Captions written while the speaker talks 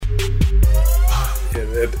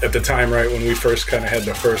at the time, right, when we first kind of had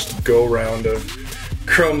the first go-round of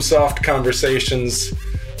Chromesoft conversations,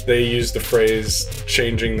 they used the phrase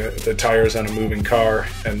changing the tires on a moving car,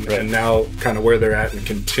 and now kind of where they're at and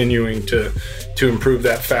continuing to improve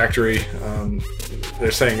that factory.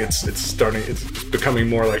 They're saying it's becoming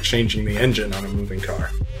more like changing the engine on a moving car.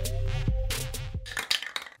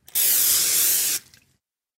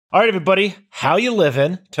 All right, everybody, how you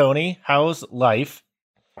living? Tony, how's life?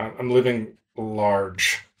 I'm living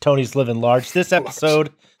large. Tony's living large. This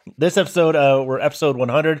episode, we're episode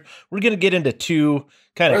 100. We're going to get into two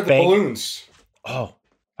kind of balloons. Oh,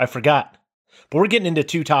 I forgot. But we're getting into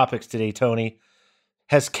two topics today, Tony.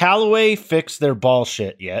 Has Callaway fixed their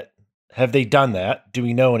bullshit yet? Have they done that? Do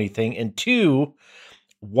we know anything? And two,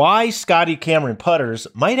 why Scotty Cameron putters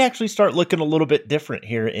might actually start looking a little bit different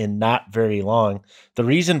here in not very long. The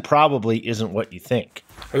reason probably isn't what you think.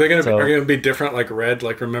 Are they going to be different, like red?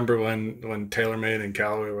 Like, remember when TaylorMade and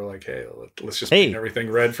Callaway were like, hey, let's just paint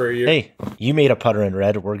everything red for a year? Hey, you made a putter in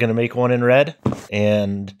red. We're going to make one in red,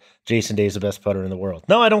 and Jason Day's the best putter in the world.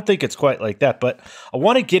 No, I don't think it's quite like that, but I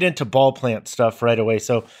want to get into ball plant stuff right away.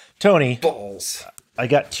 So, Tony, balls. I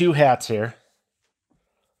got two hats here.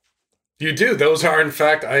 You do. Those are, in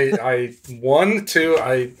fact, I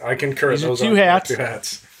concur. Those are two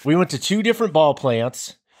hats. We went to two different ball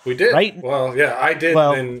plants. We did. Right? Well, yeah, I did,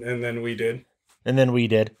 and then we did. And then we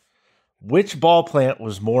did. Which ball plant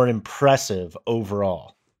was more impressive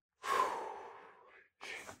overall?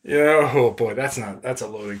 Yeah, oh boy, that's a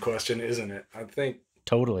loaded question, isn't it? I think.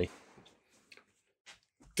 Totally.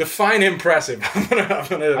 Define impressive.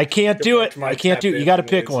 I can't do it. I can't do it. You got to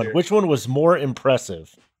pick one. Here. Which one was more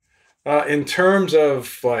impressive? In terms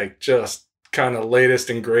of like just kind of latest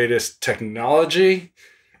and greatest technology,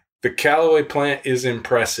 the Callaway plant is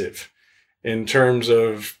impressive in terms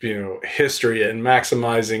of, history and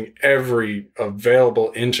maximizing every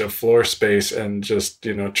available inch of floor space and just,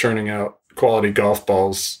 churning out quality golf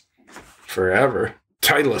balls forever.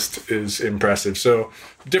 Titleist is impressive. So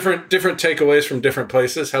different takeaways from different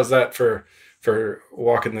places. How's that for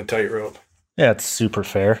walking the tightrope? Yeah, it's super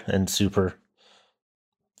fair and super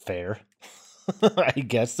fair. I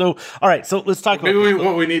guess so. All right, so let's talk about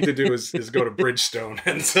what we need to do is go to Bridgestone,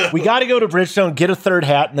 and so we got to go to Bridgestone, get a third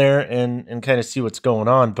hat in there, and kind of see what's going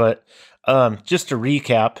on. But just to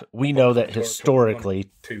recap, we know that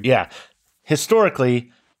historically,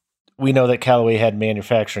 we know that Callaway had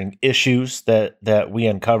manufacturing issues that we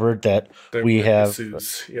uncovered, that we have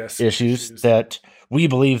issues that we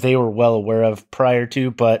believe they were well aware of prior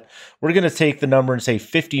to, but we're going to take the number and say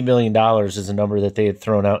 $50 million is a number that they had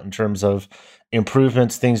thrown out in terms of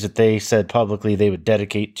improvements, things that they said publicly they would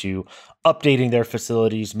dedicate to updating their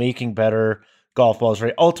facilities, making better golf balls,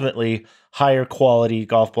 right? Ultimately, higher quality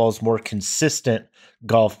golf balls, more consistent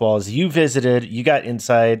golf balls. You visited, you got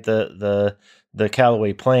inside the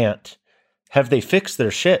Callaway plant. Have they fixed their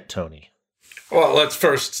shit, Tony? Well, let's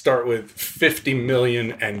first start with 50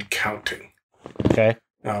 million and counting. Okay.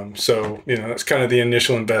 So, that's kind of the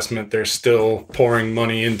initial investment. They're still pouring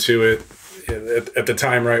money into it. At the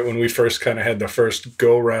time, right, when we first kind of had the first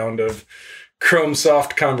go-round of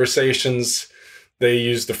Chromesoft conversations, they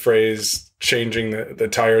used the phrase changing the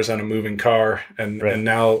tires on a moving car, and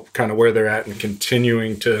now kind of where they're at and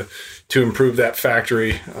continuing to improve that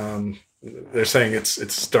factory. They're saying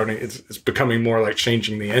it's becoming more like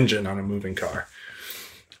changing the engine on a moving car.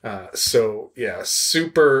 So yeah,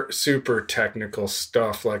 super, super technical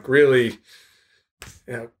stuff, like really,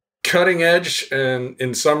 cutting edge and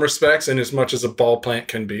in some respects, and as much as a ball plant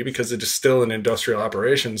can be, because it is still an industrial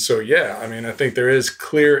operation. So yeah, I mean, I think there is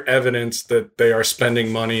clear evidence that they are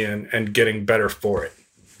spending money and getting better for it.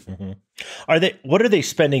 Mm-hmm. What are they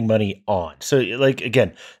spending money on? So like,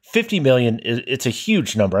 again, 50 million, it's a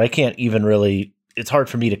huge number. I can't even really, it's hard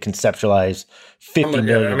for me to conceptualize $50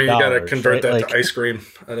 million. I mean, you got to convert that to ice cream.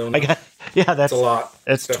 I don't know. That's a lot.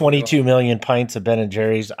 That's 22 million pints of Ben and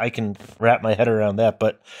Jerry's. I can wrap my head around that.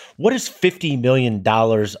 But what does $50 million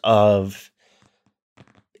of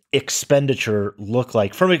expenditure look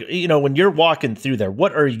like? From, when you're walking through there,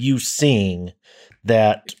 what are you seeing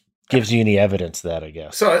that gives you any evidence of that, I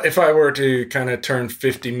guess? So if I were to kind of turn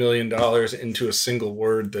 $50 million into a single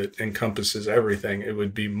word that encompasses everything, it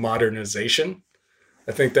would be modernization.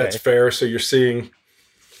 I think that's fair. So you're seeing,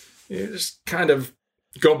 just kind of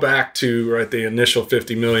go back to the initial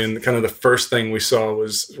 50 million. Kind of the first thing we saw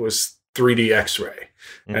was 3D X-ray,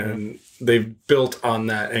 and they've built on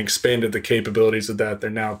that and expanded the capabilities of that. They're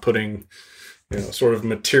now putting, sort of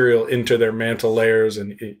material into their mantle layers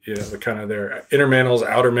and, the kind of their inner mantles,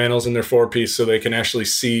 outer mantles in their 4-piece, so they can actually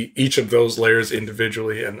see each of those layers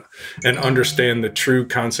individually and understand the true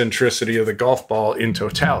concentricity of the golf ball in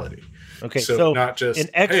totality. Okay, so not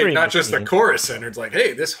just the core is centered. It's like,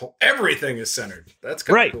 hey, everything is centered. That's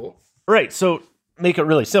kind of cool. Right. So make it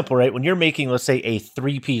really simple, right? When you're making, let's say, a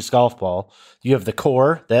 3-piece golf ball, you have the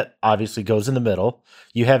core that obviously goes in the middle.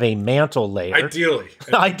 You have a mantle layer. Ideally,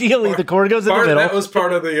 the core goes in the middle. That was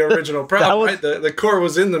part of the original problem, right? The core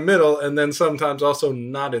was in the middle, and then sometimes also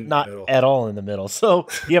not in the middle. Not at all in the middle. So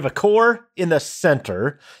you have a core in the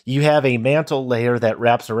center. You have a mantle layer that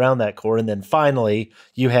wraps around that core, and then finally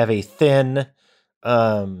you have a thin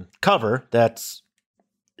cover that's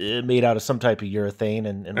made out of some type of urethane,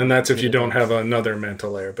 and that's if you don't have another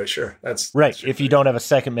mantle layer. But sure, that's right. If you don't have a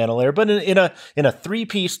second mantle layer, but in a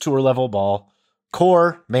 3-piece tour level ball,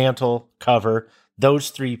 core, mantle, cover, those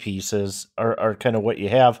 3 pieces are kind of what you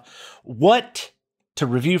have. What, to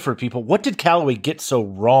review for people, what did Callaway get so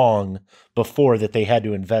wrong before that they had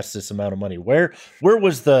to invest this amount of money? Where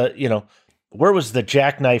was the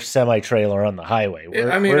jackknife semi-trailer on the highway?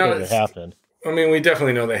 Where did it happen? I mean, we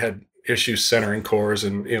definitely know they had issues centering cores,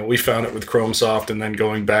 and we found it with Chrome Soft, and then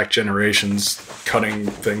going back generations, cutting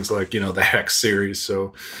things like the Hex series,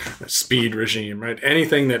 so speed regime, right?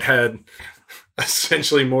 Anything that had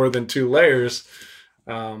essentially more than 2 layers,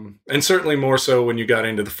 and certainly more so when you got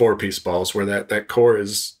into the 4-piece balls, where that core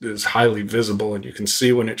is highly visible and you can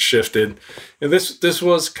see when it shifted. And this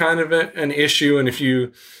was kind of an issue, and if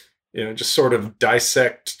you just sort of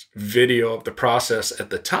dissect video of the process at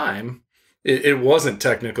the time, it wasn't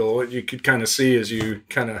technical. What you could kind of see as you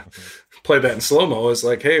kind of play that in slow-mo is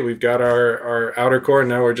like, hey, we've got our outer core, and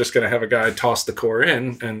now we're just going to have a guy toss the core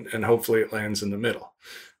in, and hopefully it lands in the middle.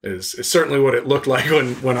 Is certainly what it looked like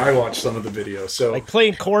when I watched some of the videos. So like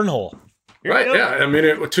playing cornhole. Right, yeah. I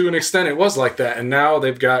mean, to an extent, it was like that. And now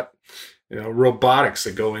they've got robotics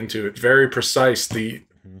that go into it, very precise. The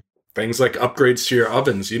things like upgrades to your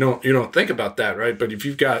ovens, you don't think about that, right? But if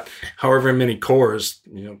you've got however many cores,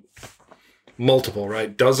 multiple,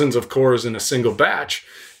 right? Dozens of cores in a single batch,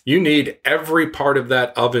 you need every part of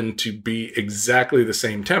that oven to be exactly the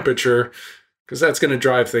same temperature, because that's going to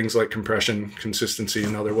drive things like compression, consistency,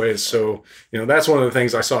 and other ways. So, that's one of the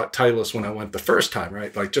things I saw at Titleist when I went the first time,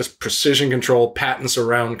 right? Like just precision control, patents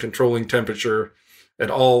around controlling temperature at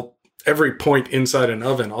every point inside an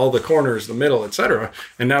oven, all the corners, the middle, etc.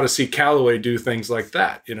 And now to see Callaway do things like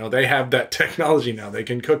that, they have that technology now. They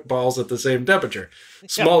can cook balls at the same temperature.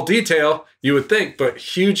 Small detail, you would think, but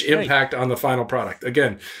huge impact on the final product.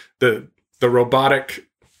 Again, the robotic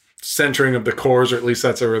centering of the cores, or at least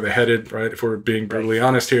that's where they're headed, right? If we're being brutally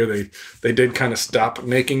honest here, they did kind of stop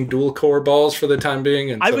making dual core balls for the time being.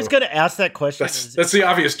 And I was going to ask that question. That's the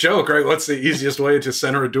obvious joke, right? What's the easiest way to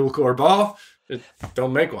center a dual core ball?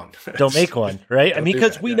 Don't make one. Don't make one, right? I mean,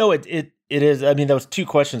 because we know it is. I mean, those 2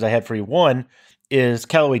 questions I had for you. One is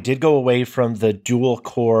Callaway did go away from the dual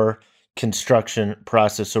core construction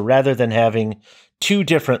process. So rather than having 2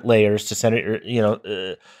 different layers to center,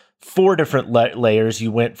 4 different layers,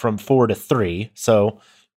 you went from 4 to 3. So,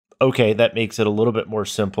 okay, that makes it a little bit more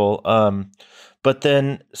simple. But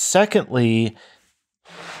then secondly,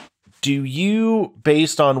 do you,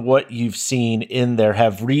 based on what you've seen in there,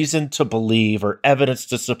 have reason to believe or evidence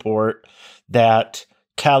to support that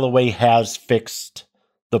Callaway has fixed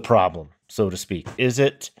the problem, so to speak? Is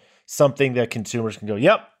it something that consumers can go,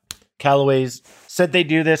 yep, Callaway's said they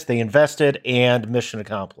do this, they invested, and mission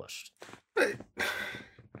accomplished?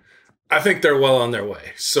 I think they're well on their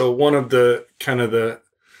way. So one of the kind of the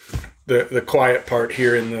quiet part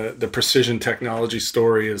here in the precision technology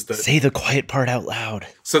story is that... Say the quiet part out loud.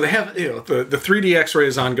 So they have, the 3D X-ray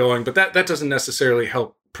is ongoing, but that doesn't necessarily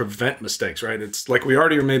help prevent mistakes, right? It's like we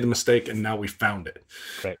already made the mistake and now we found it.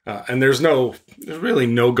 Right. And there's really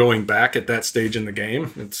no going back at that stage in the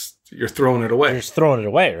game. You're throwing it away. You're just throwing it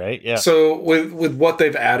away, right? Yeah. So with what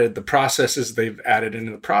they've added, the processes they've added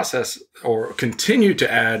into the process or continue to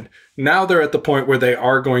add, now they're at the point where they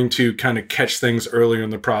are going to kind of catch things earlier in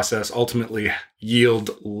the process, ultimately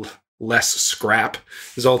yield less scrap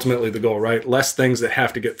is ultimately the goal, right? Less things that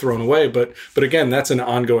have to get thrown away. But again, that's an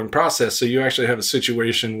ongoing process. So you actually have a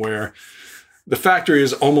situation where the factory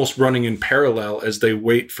is almost running in parallel as they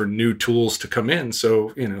wait for new tools to come in.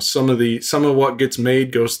 So, some of what gets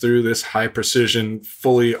made goes through this high precision,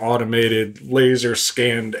 fully automated, laser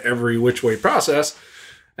scanned every which way process.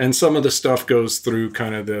 And some of the stuff goes through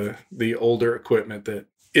kind of the older equipment that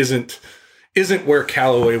isn't where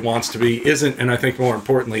Callaway wants to be, and I think more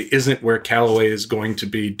importantly, isn't where Callaway is going to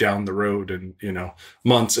be down the road and,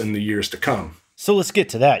 months and the years to come. So let's get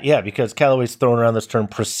to that. Yeah, because Callaway's throwing around this term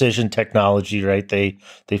precision technology, right?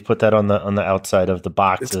 They've put that on the outside of the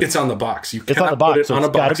box. It's on the box. It's on the box. Put it on a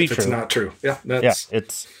box if it's not true. Yeah,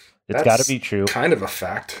 it's got to be true. Kind of a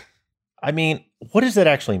fact. I mean, what does that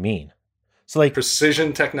actually mean? So like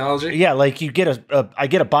precision technology? Yeah, like you get I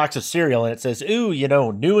get a box of cereal and it says, "Ooh,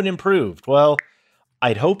 new and improved." Well,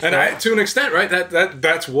 I'd hope and to an extent, right?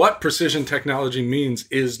 That's what precision technology means,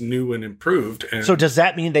 is new and improved. And so does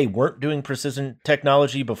that mean they weren't doing precision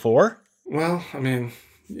technology before? Well, I mean,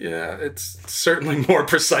 yeah, it's certainly more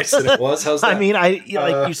precise than it was. How's that? I mean,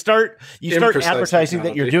 you start advertising technology.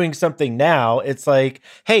 That you're doing something now. It's like,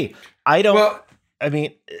 hey, I don't. Well, I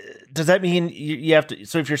mean, does that mean you have to?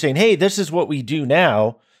 So if you're saying, hey, this is what we do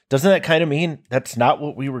now, doesn't that kind of mean that's not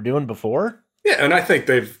what we were doing before? Yeah, and I think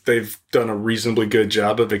they've done a reasonably good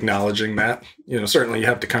job of acknowledging that. Certainly you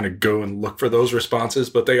have to kind of go and look for those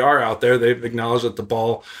responses, but they are out there. They've acknowledged that the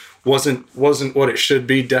ball wasn't what it should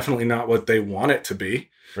be, definitely not what they want it to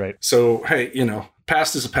be. Right. So, hey,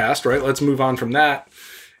 past is a past, right? Let's move on from that.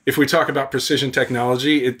 If we talk about precision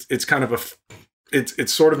technology, it's kind of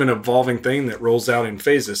it's sort of an evolving thing that rolls out in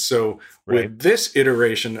phases. So with this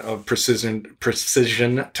iteration of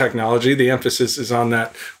precision technology, the emphasis is on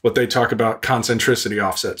that, what they talk about concentricity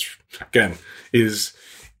offsets. Again, is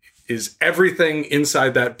everything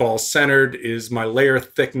inside that ball centered? Is my layer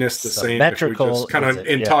thickness the same? If we just kind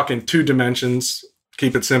of talk in 2 dimensions,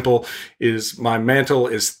 keep it simple. Is my mantle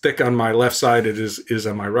is thick on my left side? It is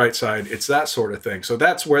on my right side. It's that sort of thing. So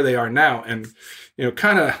that's where they are now. And,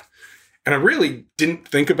 and I really didn't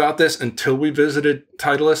think about this until we visited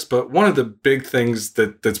Titleist, but one of the big things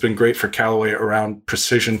that's been great for Callaway around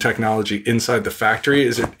precision technology inside the factory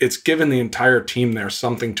is it's given the entire team there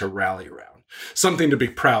something to rally around, something to be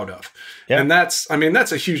proud of. Yeah. And that's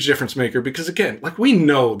a huge difference maker, because again, like, we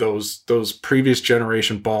know those previous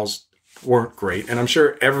generation balls weren't great. And I'm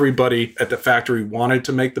sure everybody at the factory wanted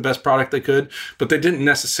to make the best product they could, but they didn't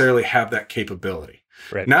necessarily have that capability.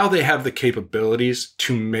 Right. Now they have the capabilities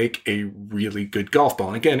to make a really good golf ball.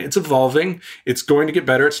 And again, it's evolving. It's going to get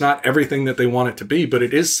better. It's not everything that they want it to be, but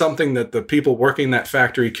it is something that the people working that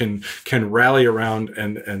factory can rally around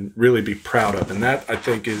and really be proud of. And that, I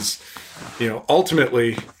think, is,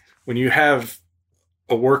 ultimately, when you have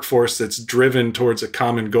a workforce that's driven towards a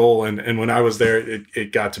common goal. And when I was there,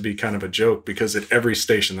 it got to be kind of a joke, because at every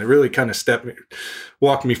station, they really kind of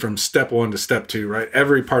walked me from step 1 to step 2, right?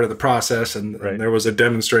 Every part of the process. And there was a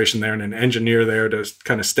demonstration there and an engineer there to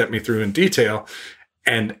kind of step me through in detail.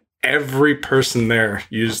 And every person there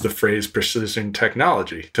used the phrase precision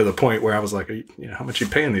technology, to the point where I was like, how much are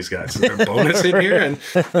you paying these guys? Is there a bonus in here? And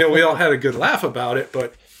we all had a good laugh about it,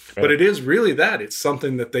 but it is really that. It's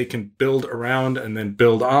something that they can build around and then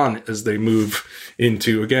build on as they move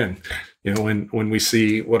into, again, when we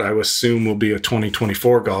see what I assume will be a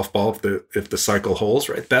 2024 golf ball, if the cycle holds,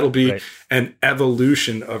 right? That'll be an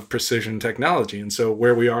evolution of precision technology. And so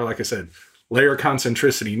where we are, like I said, layer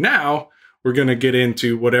concentricity now, we're going to get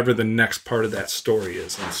into whatever the next part of that story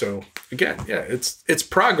is. And so again, yeah, it's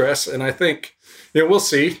progress. And I think, we'll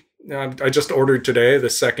see. I just ordered today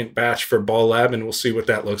the second batch for Ball Lab, and we'll see what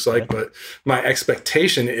that looks like. But my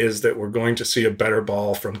expectation is that we're going to see a better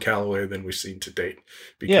ball from Callaway than we've seen to date,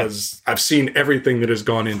 because I've seen everything that has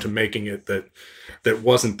gone into making it that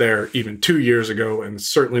wasn't there even 2 years ago, and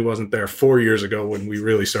certainly wasn't there 4 years ago when we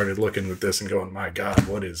really started looking at this and going, my God,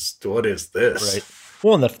 what is this? Right.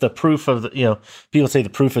 Well, and the proof of people say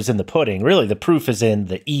the proof is in the pudding. Really, the proof is in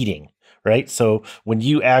the eating. Right. So when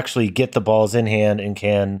you actually get the balls in hand and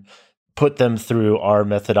can put them through our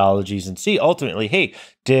methodologies and see ultimately, hey,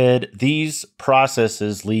 did these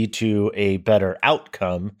processes lead to a better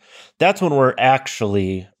outcome? That's when we're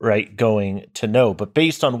actually going to know. But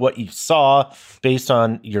based on what you saw, based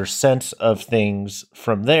on your sense of things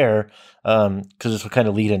from there, because this will kind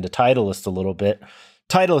of lead into Titleist a little bit.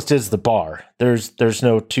 Titleist is the bar. There's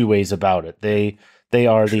no 2 ways about it. They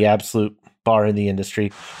are the absolute bar in the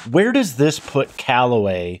industry. Where does this put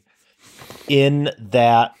Callaway in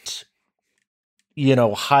that,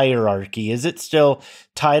 hierarchy? Is it still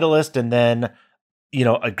Titleist and then,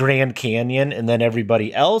 a Grand Canyon and then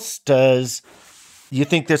everybody else? Does you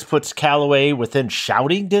think this puts Callaway within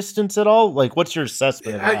shouting distance at all? Like, what's your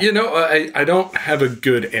assessment of that? I don't have a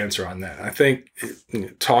good answer on that. I think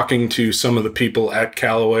talking to some of the people at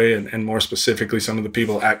Callaway and more specifically some of the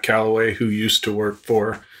people at Callaway who used to work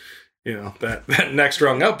for that next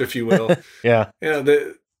rung up, if you will. Yeah.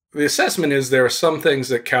 The assessment is there are some things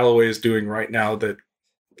that Callaway is doing right now that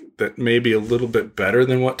that may be a little bit better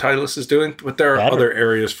than what Titleist is doing, but there are other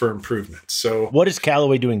areas for improvement. So what is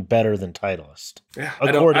Callaway doing better than Titleist? Yeah,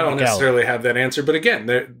 I don't necessarily have that answer, but again,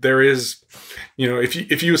 there is,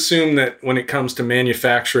 if you assume that when it comes to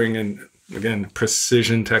manufacturing and again,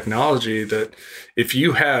 precision technology, that if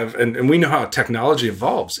you have, and we know how technology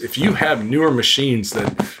evolves, if you have newer machines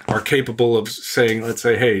that are capable of saying, let's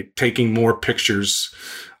say, hey, taking more pictures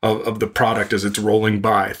of the product as it's rolling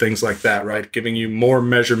by, things like that, right? Giving you more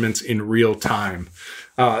measurements in real time.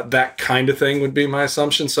 That kind of thing would be my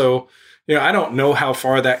assumption. So, I don't know how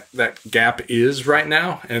far that gap is right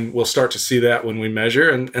now, and we'll start to see that when we measure.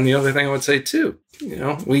 And the other thing I would say too,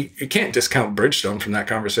 you can't discount Bridgestone from that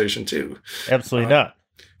conversation too. Absolutely not.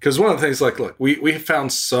 Because one of the things, look, we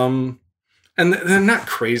found some, and they're not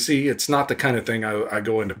crazy. It's not the kind of thing I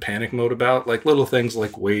go into panic mode about, like little things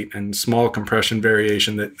like weight and small compression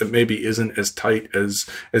variation that maybe isn't as tight as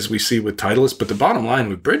we see with Titleist. But the bottom line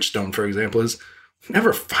with Bridgestone, for example, is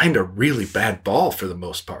never find a really bad ball for the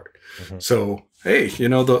most part. Mm-hmm. So, hey,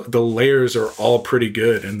 the layers are all pretty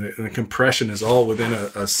good, and the compression is all within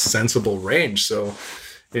a sensible range. So,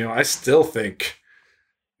 I still think,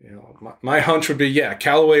 my hunch would be, yeah,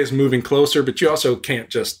 Callaway is moving closer, but you also can't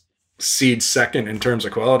just seed second in terms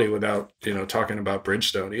of quality without, talking about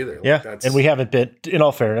Bridgestone either. Yeah, and we haven't been, in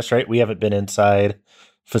all fairness, right? We haven't been inside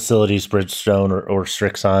facilities, Bridgestone or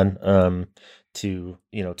Srixon,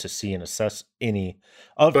 to see and assess any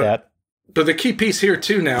of that. But the key piece here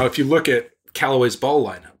too, now, if you look at Callaway's ball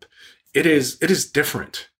lineup, it is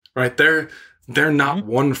different, right? They're not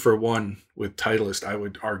one for one with Titleist, I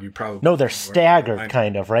would argue, probably. No, they're staggered,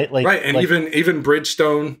 kind of, right? Right, and even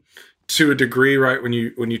Bridgestone, to a degree, right? When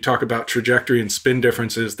you talk about trajectory and spin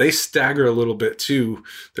differences, they stagger a little bit too.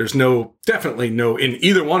 There's definitely no in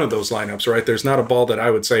either one of those lineups, right? There's not a ball that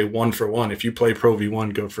I would say one for one. If you play Pro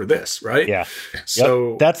V1, go for this, right? Yeah.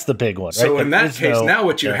 So that's the big one. Right? So in that case, now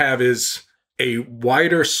what you have is a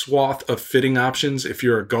wider swath of fitting options if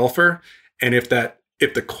you're a golfer, and if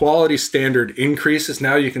the quality standard increases,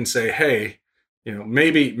 now you can say, hey,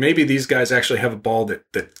 maybe these guys actually have a ball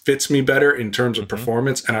that fits me better in terms of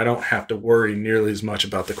performance, and I don't have to worry nearly as much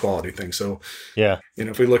about the quality thing. So, yeah,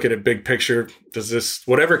 if we look at it big picture, does this,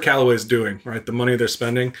 whatever Callaway is doing, right, the money they're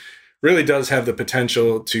spending really does have the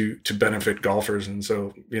potential to benefit golfers. And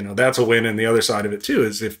so, that's a win. And the other side of it too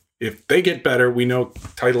is if they get better, we know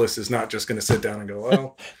Titleist is not just going to sit down and go,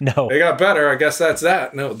 well, no, they got better, I guess that's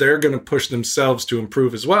that. No, they're going to push themselves to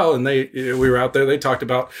improve as well. And we were out there, they talked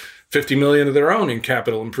about $50 million of their own in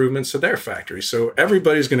capital improvements to their factory. So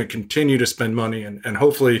everybody's going to continue to spend money, and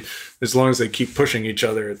hopefully, as long as they keep pushing each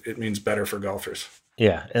other, it means better for golfers.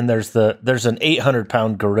 Yeah, and there's an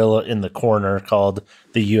 800-pound gorilla in the corner called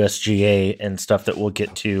the USGA and stuff that we'll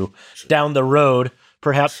get to down the road,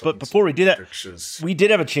 perhaps. But before we do that, we did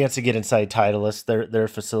have a chance to get inside Titleist, their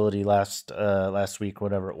facility last week,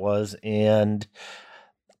 whatever it was, and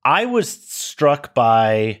I was struck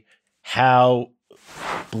by how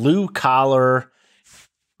blue collar,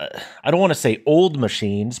 I don't want to say old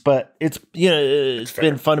machines, but it's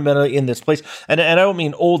been fundamentally in this place. And I don't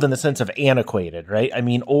mean old in the sense of antiquated, right? I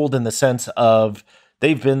mean old in the sense of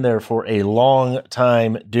they've been there for a long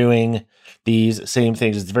time doing these same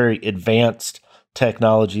things. It's very advanced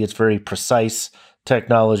technology. It's very precise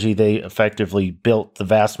technology. They effectively built the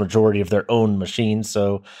vast majority of their own machines,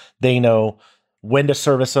 so they know when to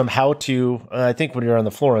service them, how to. I think when you're on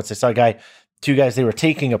the Florence, I saw two guys, they were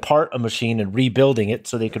taking apart a machine and rebuilding it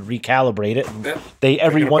so they could recalibrate it. And they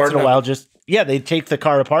every once in a while they take the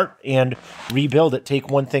car apart and rebuild it,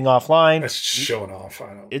 take one thing offline. That's showing off.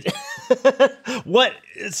 I know.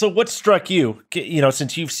 What struck you,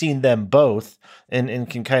 since you've seen them both and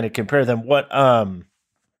can kind of compare them,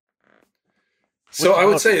 So I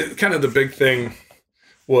would say kind of the big thing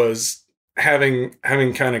was having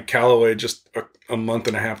kind of Callaway just a month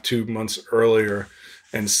and a half, 2 months earlier,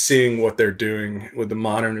 and seeing what they're doing with the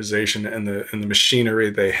modernization and the machinery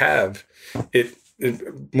they have. It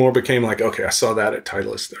more became like, okay, I saw that at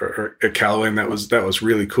Titleist or at Callaway, and that was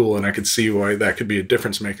really cool, and I could see why that could be a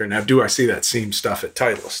difference maker. Now, do I see that same stuff at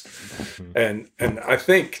Titleist? Mm-hmm. And I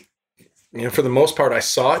think, for the most part, I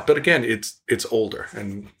saw it, but again, it's older,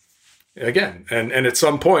 and again, and at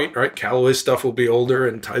some point, right, Callaway stuff will be older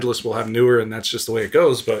and Titleist will have newer, and that's just the way it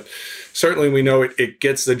goes. But certainly we know it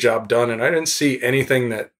gets the job done, and I didn't see anything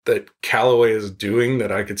that Callaway is doing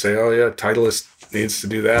that I could say, oh yeah, Titleist needs to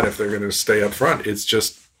do that if they're going to stay up front. It's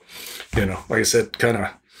just, like I said, kind of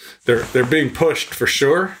they're being pushed for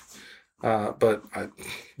sure, but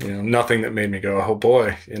nothing that made me go, oh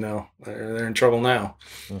boy, they're in trouble now.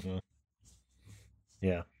 Mm-hmm.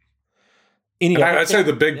 Yeah. I'd say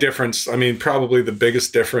the big difference, I mean, probably the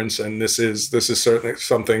biggest difference, and this is certainly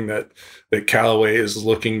something that Callaway is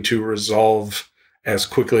looking to resolve as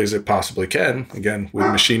quickly as it possibly can. Again, with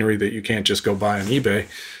machinery that you can't just go buy on eBay.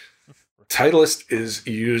 Titleist is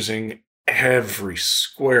using every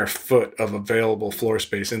square foot of available floor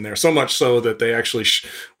space in there, so much so that they actually,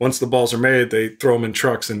 once the balls are made, they throw them in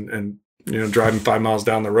trucks and driving 5 miles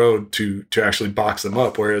down the road to actually box them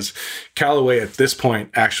up. Whereas Callaway at this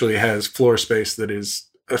point actually has floor space that is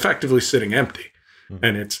effectively sitting empty. Mm-hmm.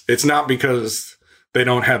 And it's not because they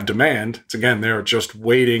don't have demand. It's, again, they're just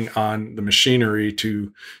waiting on the machinery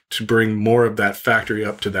to bring more of that factory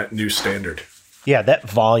up to that new standard. Yeah, that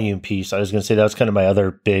volume piece, I was going to say that was kind of my other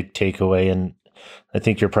big takeaway. And I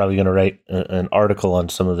think you're probably going to write an article on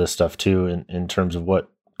some of this stuff too, in terms of what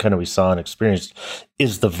kind of we saw and experienced,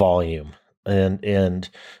 is the volume. And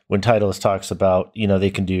when Titleist talks about, they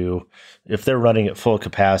can do, if they're running at full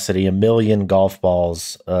capacity, 1 million golf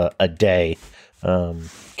balls a day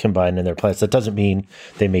combined in their plants. That doesn't mean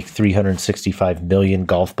they make 365 million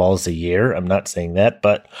golf balls a year. I'm not saying that,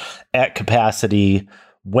 but at capacity,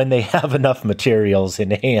 when they have enough materials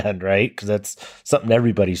in hand, right? Because that's something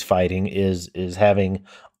everybody's fighting, is having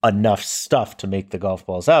enough stuff to make the golf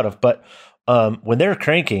balls out of. But when they're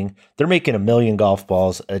cranking, they're making 1 million golf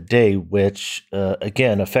balls a day, which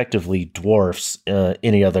again effectively dwarfs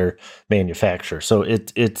any other manufacturer. So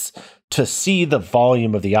it's to see the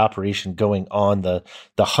volume of the operation going on, the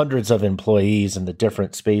hundreds of employees and the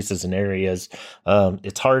different spaces and areas.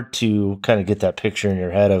 It's hard to kind of get that picture in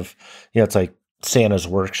your head of, it's like Santa's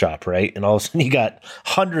workshop, right? And all of a sudden you got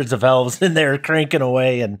hundreds of elves in there cranking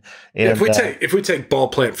away. And if we take Ball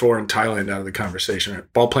Plant 4 in Thailand out of the conversation,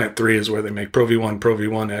 right? Ball Plant 3 is where they make Pro V1, Pro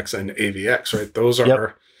V1X, and AVX, right?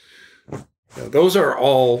 Those are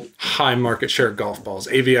all high market share golf balls.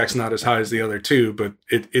 AVX not as high as the other two, but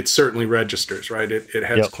it certainly registers, right? It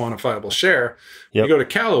has quantifiable share. You go to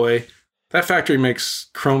Callaway, that factory makes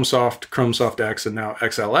Chrome Soft X, and now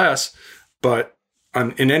XLS, but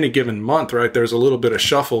in any given month, right, there's a little bit of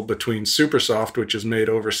shuffle between Super Soft, which is made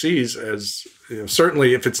overseas, as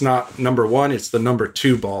certainly if it's not number one, it's the number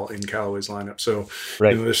 2 ball in Callaway's lineup. So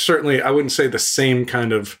there's certainly, I wouldn't say the same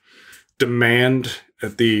kind of demand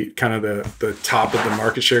at the kind of the top of the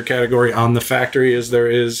market share category on the factory as there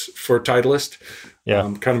is for Titleist.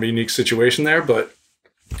 Kind of a unique situation there, but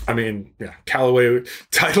I mean, Callaway,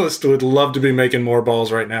 Titleist would love to be making more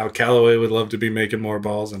balls right now. Callaway would love to be making more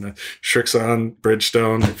balls, and Srixon,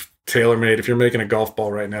 Bridgestone, TaylorMade. If you're making a golf ball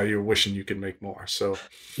right now, you're wishing you could make more. So,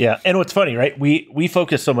 and what's funny, right? We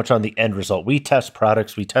focus so much on the end result. We test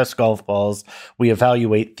products, we test golf balls, we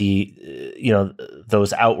evaluate the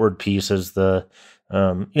those outward pieces, the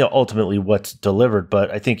ultimately what's delivered.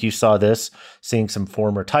 But I think you saw this, seeing some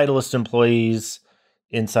former Titleist employees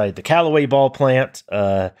inside the Callaway ball plant,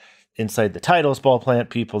 inside the Titleist ball plant,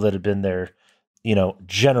 people that have been there,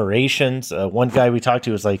 generations. One guy we talked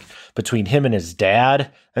to was like, between him and his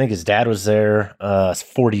dad, I think his dad was there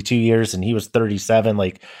 42 years and he was 37.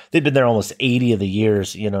 Like, they've been there almost 80 of the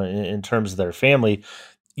years, in terms of their family.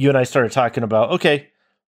 You and I started talking about, okay,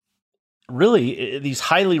 really these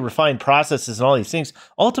highly refined processes and all these things,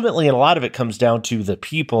 ultimately, and a lot of it comes down to the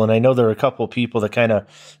people. And I know there are a couple of people that kind of,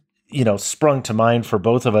 sprung to mind for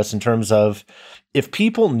both of us in terms of, if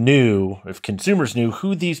consumers knew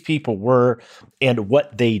who these people were and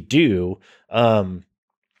what they do,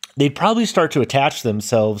 they'd probably start to attach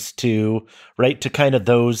themselves to kind of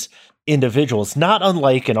those individuals, not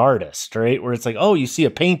unlike an artist, right? Where it's like, oh, you see a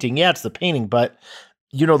painting. Yeah, it's the painting, but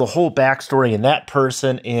the whole backstory in that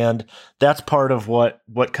person. And that's part of what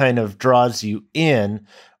kind of draws you in.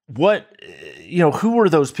 What, who were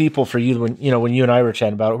those people for you when you and I were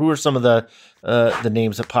chatting about it? Who were some of the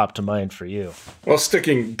names that popped to mind for you? Well,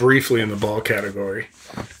 sticking briefly in the ball category,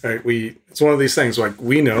 right? It's one of these things, like,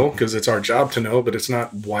 we know because it's our job to know, but it's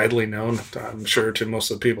not widely known, I'm sure, to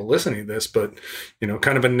most of the people listening to this, but,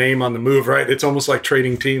 kind of a name on the move, right? It's almost like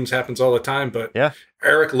trading teams happens all the time, but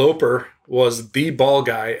Eric Loper was the ball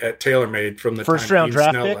guy at TaylorMade from the first round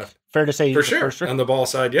draft pick. Left. Fair to say, for sure. On the ball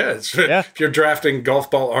side, if you're drafting golf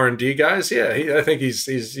ball R&D guys, I think he's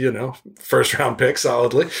first round pick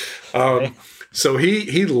solidly. So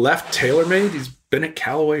he left TaylorMade. He's been at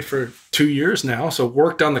Callaway for 2 years now. So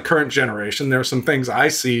worked on the current generation. There are some things I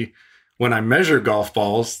see when I measure golf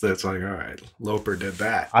balls that's like, all right, Loper did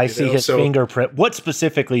that. I see his fingerprint. What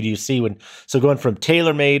specifically do you see going from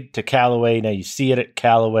TaylorMade to Callaway, now you see it at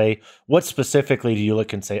Callaway. What specifically do you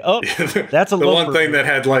look and say, oh, that's a the Loper? One thing that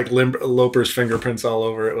had like Loper's fingerprints all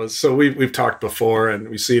over it was, so we've talked before and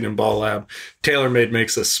we see it in Ball Lab. TaylorMade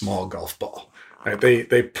makes a small golf ball, Right?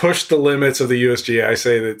 They push the limits of the USGA. I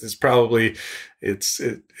say that it's probably it's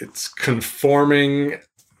conforming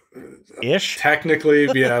ish technically,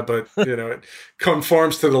 yeah, but it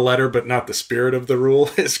conforms to the letter, but not the spirit of the rule.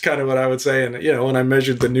 Is kind of what I would say. And when I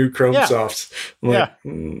measured the new Chrome Softs, I'm like,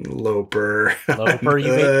 Loper, you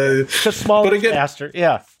make the small, but again, faster,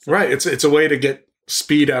 right. It's a way to get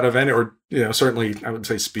speed out of any, or certainly I wouldn't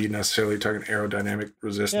say speed necessarily, talking aerodynamic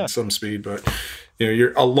resistance, some speed, but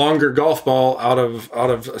you're a longer golf ball out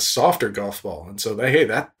of a softer golf ball, and so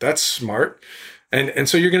that's smart, and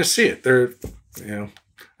so you're going to see it. They're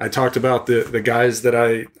I talked about the guys that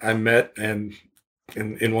I met, and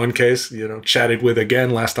in one case, chatted with again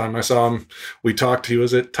last time I saw him. We talked. He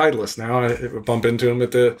was at Titleist. Now I bump into him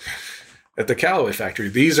at the Callaway factory.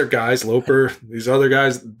 These are guys, Loper, these other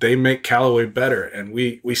guys, they make Callaway better. And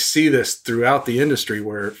we see this throughout the industry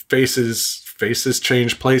where faces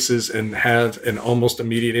change places and have an almost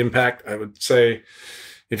immediate impact. I would say,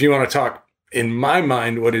 if you want to talk, in my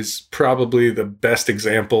mind, what is probably the best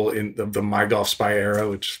example of the My Golf Spy era,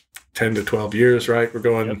 which 10 to 12 years, right? We're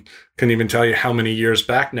going, couldn't even tell you how many years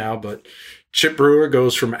back now, but Chip Brewer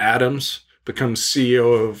goes from Adams, becomes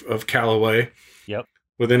CEO of Callaway. Yep.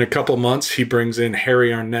 Within a couple months, he brings in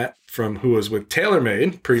Harry Arnett, who was with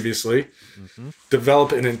TaylorMade previously,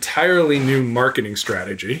 develop an entirely new marketing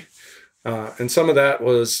strategy. And some of that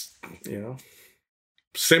was,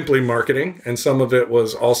 simply marketing, and some of it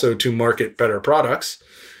was also to market better products,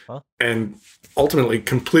 and ultimately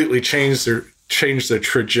completely changed the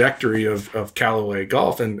trajectory of Callaway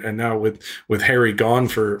golf. And now with Harry gone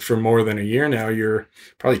for more than a year now, you're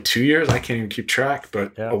probably 2 years. I can't even keep track,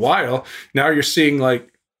 but a while now. You're seeing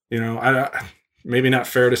maybe not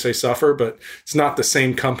fair to say suffer, but it's not the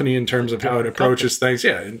same company in terms of how it approaches things.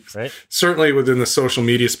 Yeah. And certainly within the social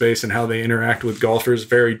media space and how they interact with golfers,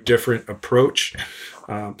 very different approach.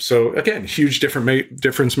 So again, huge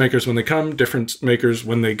difference makers when they come, difference makers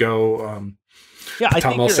when they go.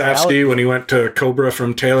 Tom Olszewski, when he went to Cobra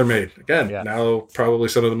from TaylorMade, again, now probably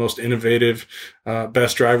some of the most innovative,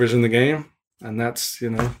 best drivers in the game. And that's,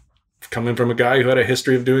 coming from a guy who had a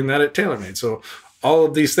history of doing that at TaylorMade. So all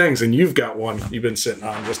of these things, and you've got one you've been sitting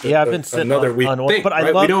on. I've been sitting another week.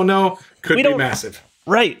 But we don't know. Could be massive.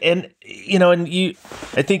 Right. And,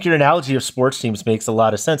 I think your analogy of sports teams makes a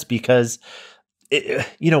lot of sense because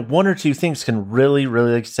one or two things can really,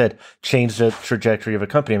 really, like you said, change the trajectory of a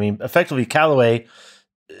company. I mean, effectively, Callaway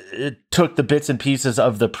took the bits and pieces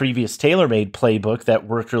of the previous TaylorMade playbook that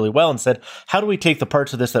worked really well and said, how do we take the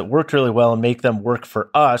parts of this that worked really well and make them work for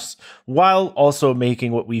us while also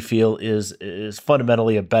making what we feel is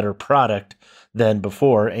fundamentally a better product than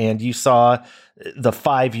before? And you saw the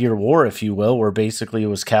 5-year war, if you will, where basically it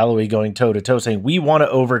was Callaway going toe to toe saying, we want to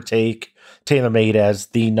overtake TaylorMade as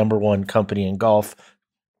the number one company in golf.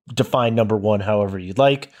 Define number one however you'd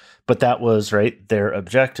like, but that was their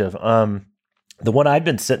objective. The one I've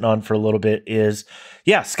been sitting on for a little bit is,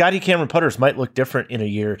 Scotty Cameron putters might look different in a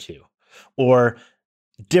year or two, or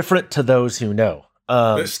different to those who know.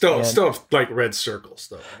 There's still like red circles,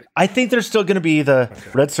 though. Right? I think there's still going to be the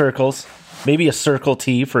red circles, maybe a Circle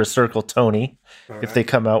T for a Circle Tony, if they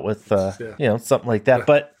come out with something like that.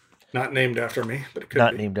 But not named after me, but it could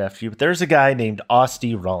not be. Named after you. But there's a guy named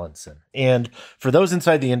Austie Rollinson, and for those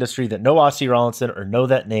inside the industry that know Austie Rollinson or know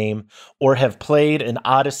that name or have played an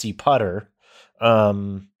Odyssey putter,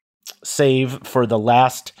 save for the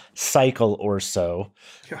last cycle or so.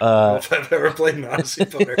 I don't know if I've ever played an Odyssey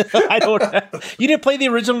putter. I don't know. You didn't play the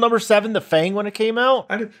original number 7, the Fang, when it came out?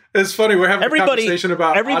 It's funny. We're having a conversation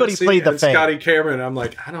about everybody Odyssey played the Fang. Scotty Cameron. I'm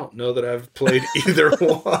like, I don't know that I've played either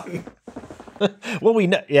one. Well, we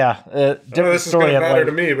know. Different this is going to matter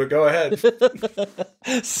to me, but go ahead.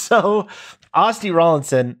 So, Austie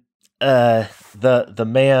Rollinson, the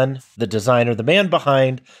man, the designer, the man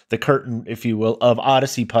behind the curtain, if you will, of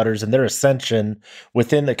Odyssey putters and their ascension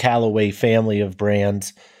within the Callaway family of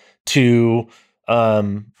brands to,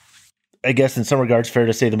 I guess in some regards, fair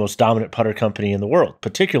to say the most dominant putter company in the world,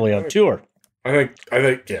 particularly on tour. I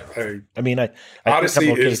think, yeah.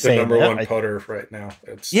 Odyssey is the number one putter right now.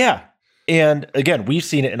 And again, we've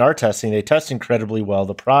seen it in our testing. They test incredibly well.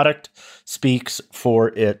 The product speaks for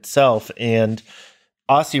itself. And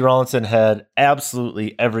Austie Rollinson had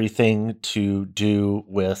absolutely everything to do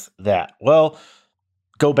with that. Well,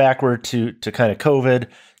 go backward to kind of COVID.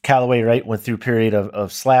 Callaway, went through a period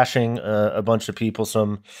of slashing a bunch of people,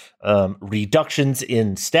 some reductions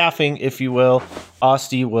in staffing, if you will.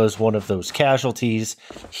 Austie was one of those casualties.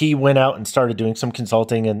 He went out and started doing some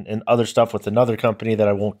consulting and other stuff with another company that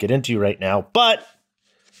I won't get into right now. But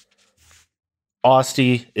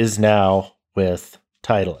Austie is now with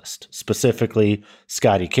Titleist, specifically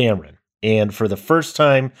Scotty Cameron. And for the first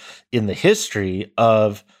time in the history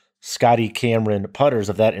of Scotty Cameron putters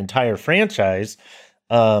of that entire franchise,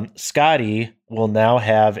 Scotty will now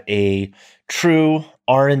have a true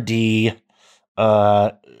R&D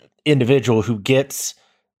individual who gets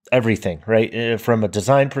everything, right? From a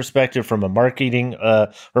design perspective, from a marketing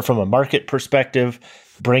or from a market perspective,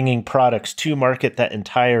 bringing products to market, that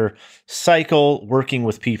entire cycle, working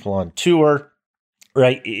with people on tour,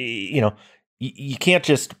 right? You know, you can't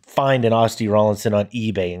just find an Austin Rollinson on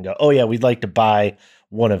eBay and go, oh yeah, we'd like to buy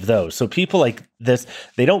one of those. So people like this,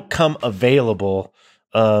 they don't come available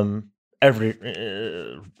rarely,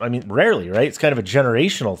 right? It's kind of a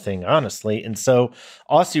generational thing, honestly. And so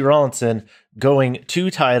Austin Rollinson going to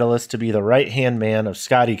Titleist to be the right-hand man of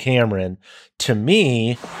Scotty Cameron, to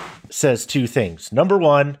me, says two things. Number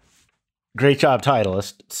one, great job,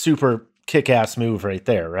 Titleist. Super kick-ass move right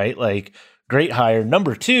there, right? Like, great hire.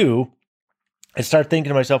 Number two, I start thinking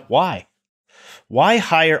to myself, why? Why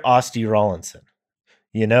hire Austin Rollinson?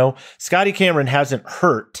 You know, Scotty Cameron hasn't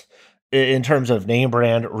hurt in terms of name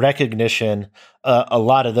brand recognition, a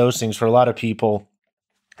lot of those things for a lot of people.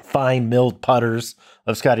 Fine milled putters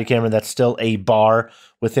of Scotty Cameron, that's still a bar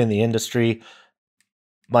within the industry.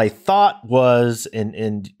 My thought was,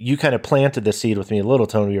 and you kind of planted the seed with me a little,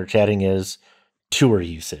 Tony, we were chatting, is tour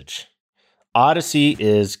usage. Odyssey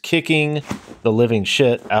is kicking the living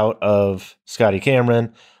shit out of Scotty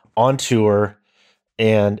Cameron on tour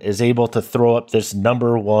and is able to throw up this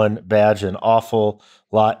number one badge an awful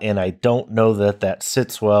lot. And I don't know that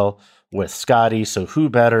sits well with Scotty. So who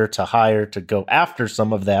better to hire to go after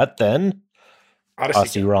some of that than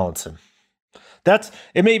Austin Rollinson?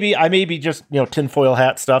 I may be just, tinfoil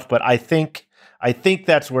hat stuff, but I think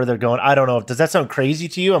that's where they're going. I don't know. Does that sound crazy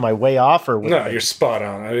to you? Am I way off? Or no, you're spot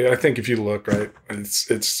on. I think if you look, right,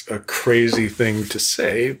 it's a crazy thing to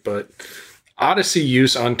say, but Odyssey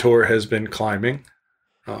use on tour has been climbing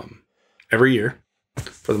every year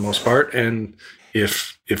for the most part. And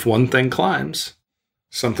if one thing climbs,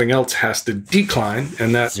 something else has to decline.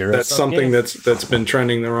 And that's something that's been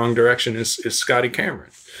trending the wrong direction is Scotty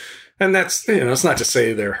Cameron. And that's, it's not to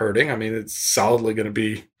say they're hurting. I mean, it's solidly going to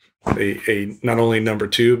be a not only number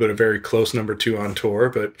two, but a very close number two on tour.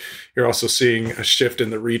 But you're also seeing a shift in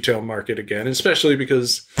the retail market again, especially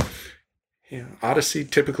because Odyssey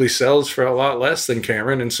typically sells for a lot less than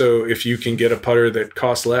Cameron. And so if you can get a putter that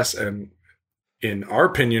costs less, and in our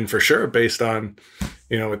opinion, for sure, based on,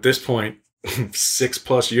 at this point,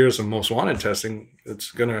 6+ years of most wanted testing,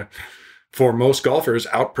 it's going to, for most golfers,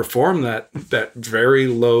 outperform that very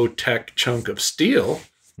low tech chunk of steel.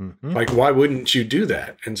 Mm-hmm. Like, why wouldn't you do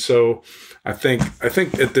that? And so I think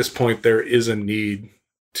at this point there is a need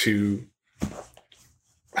to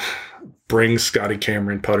bring Scotty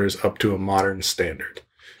Cameron putters up to a modern standard.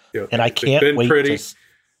 And I can't wait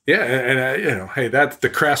yeah, and hey, that's the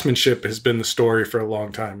craftsmanship has been the story for a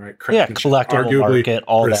long time, right? Collectible arguably market,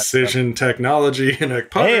 all precision that technology in a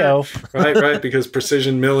putter, right? Because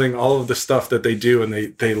precision milling, all of the stuff that they do, and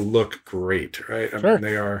they look great, right? I mean,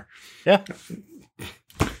 they are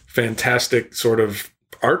fantastic sort of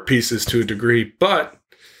art pieces to a degree, but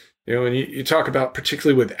when you talk about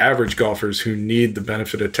particularly with average golfers who need the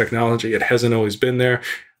benefit of technology, it hasn't always been there.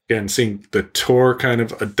 Again, seeing the tour kind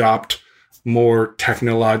of adopt more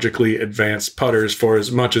technologically advanced putters, for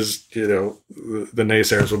as much as the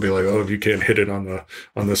naysayers will be like, oh, if you can't hit it on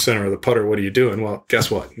the center of the putter, what are you doing? Well, guess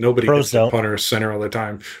what? Nobody hits the putter center all the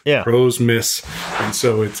time. Yeah. Pros miss, and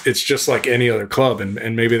so it's just like any other club,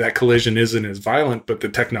 and maybe that collision isn't as violent, but the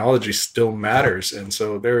technology still matters, and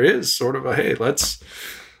so there is sort of a hey, let's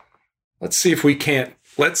see if we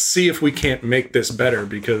can't make this better,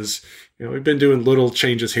 because we've been doing little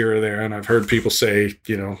changes here or there, and I've heard people say,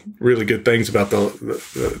 really good things about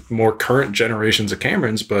the more current generations of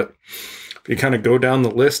Camerons. But if you kind of go down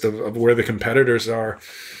the list of where the competitors are,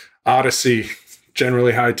 Odyssey,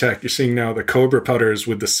 generally high tech. You're seeing now the Cobra putters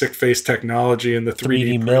with the sick face technology and the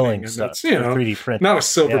 3D milling, and that's 3D print. Not a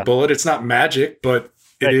silver bullet. It's not magic, but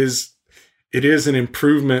it is an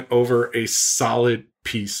improvement over a solid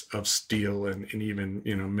piece of steel, and even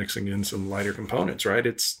mixing in some lighter components, right?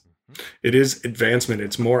 It is advancement.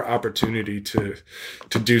 It's more opportunity to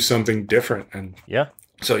do something different. And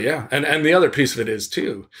and the other piece of it is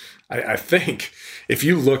too, I think if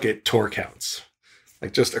you look at tour counts,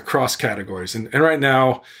 like just across categories, and right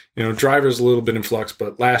now, driver's a little bit in flux,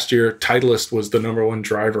 but last year Titleist was the number one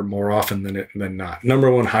driver more often than not. Number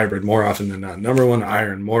one hybrid more often than not. Number one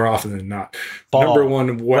iron more often than not. Number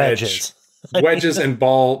one wedges. Wedges and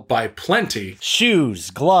ball by plenty. Shoes,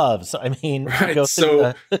 gloves. I mean, right.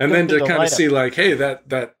 So, and then to kind of see like, hey, that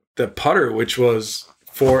the putter, which was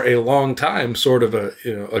for a long time sort of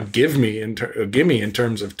a gimme in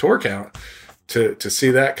terms of torque count. To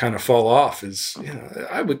see that kind of fall off is,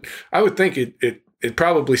 I would think it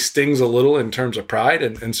probably stings a little in terms of pride,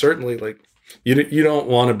 and certainly like you don't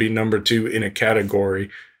want to be number 2 in a category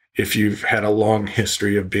if you've had a long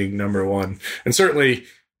history of being number 1, and certainly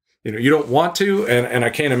you don't want to, and I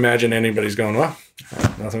can't imagine anybody's going, well,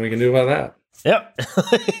 nothing we can do about that.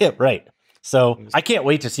 Yep. Right. So I can't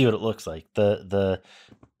wait to see what it looks like. The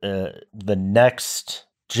next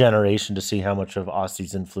generation, to see how much of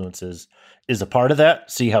Aussie's influences is a part of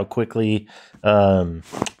that. See how quickly, we kind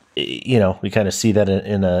of see that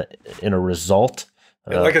in a result.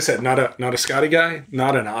 Like I said, not a Scotty guy,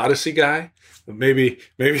 not an Odyssey guy. Maybe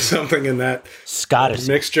something in that Scottish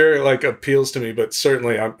mixture like appeals to me, but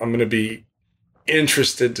certainly I'm going to be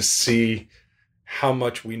interested to see how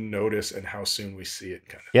much we notice and how soon we see it.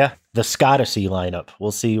 Yeah, the Scottish lineup.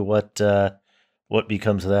 We'll see what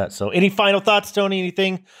becomes of that. So, any final thoughts, Tony?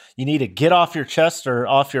 Anything you need to get off your chest or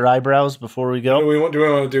off your eyebrows before we go? Do we want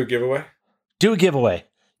to do a giveaway? Do a giveaway.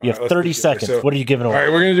 You have 30 seconds. So, what are you giving away? All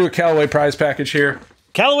right, we're going to do a Callaway prize package here.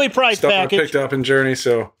 Callaway prize package. Stuff I picked up in Journey.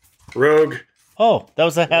 So, Rogue. Oh, that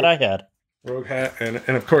was the hat I had. Rogue hat. And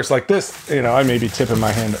of course, like this, I may be tipping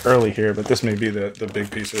my hand early here, but this may be the big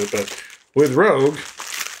piece of it. But with Rogue,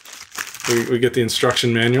 we get the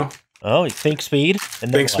instruction manual. Oh, think speed.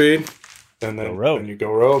 And think speed. And then you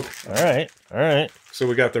go Rogue. All right. So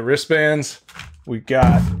we got the wristbands. We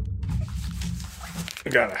got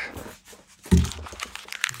a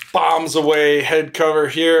bombs away head cover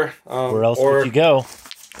here. Where else would you go?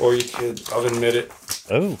 Or you could oven mitt it.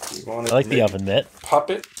 Oh, I like the oven mitt.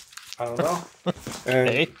 Puppet. I don't know.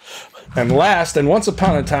 Okay. And last, and once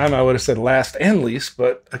upon a time, I would have said last and least,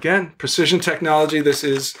 but again, Precision Technology. This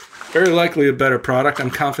is very likely a better product. I'm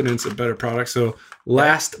confident it's a better product. So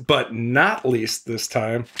last but not least this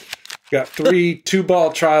time, got 3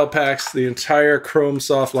 2-ball trial packs, the entire Chrome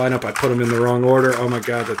Soft lineup. I put them in the wrong order. Oh my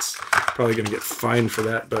God, that's probably going to get fined for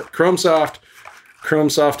that. But Chrome Soft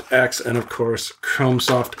X, and of course, Chrome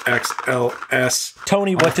Soft XLS.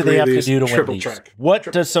 Tony, what do they have to do to win these?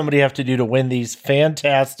 What does somebody have to do to win these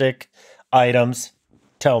fantastic items?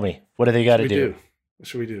 Tell me, what do they got to do? What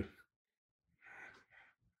should we do?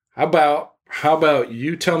 How about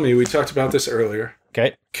you tell me? We talked about this earlier.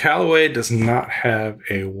 Okay. Callaway does not have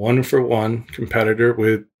a 1-for-1 competitor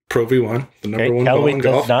with Pro V1, the number 1 Callaway ball in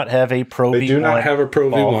golf. does not have a Pro V1. They do not have a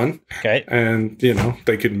Pro V1. Okay. And,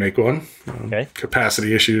 they could make one. Okay.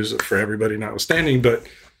 Capacity issues for everybody notwithstanding. But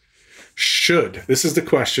this is the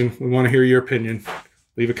question. We want to hear your opinion.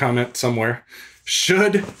 Leave a comment somewhere.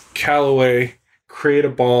 Should Callaway create a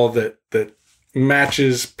ball that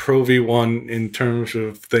matches Pro V1 in terms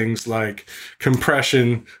of things like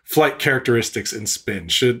compression, flight characteristics, and spin?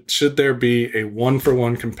 Should there be a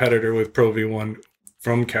 1-for-1 competitor with Pro V1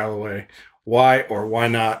 from Callaway? Why or why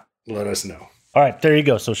not? Let us know. All right, there you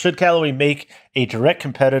go. So should Callaway make a direct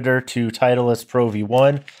competitor to Titleist Pro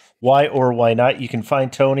V1? Why or why not? You can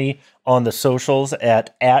find Tony on the socials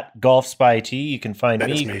at GolfSpyT. You can find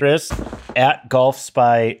me, Chris, at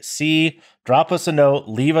GolfSpyC. Drop us a note,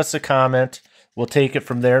 leave us a comment. We'll take it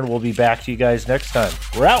from there, and we'll be back to you guys next time.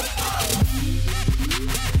 We're out.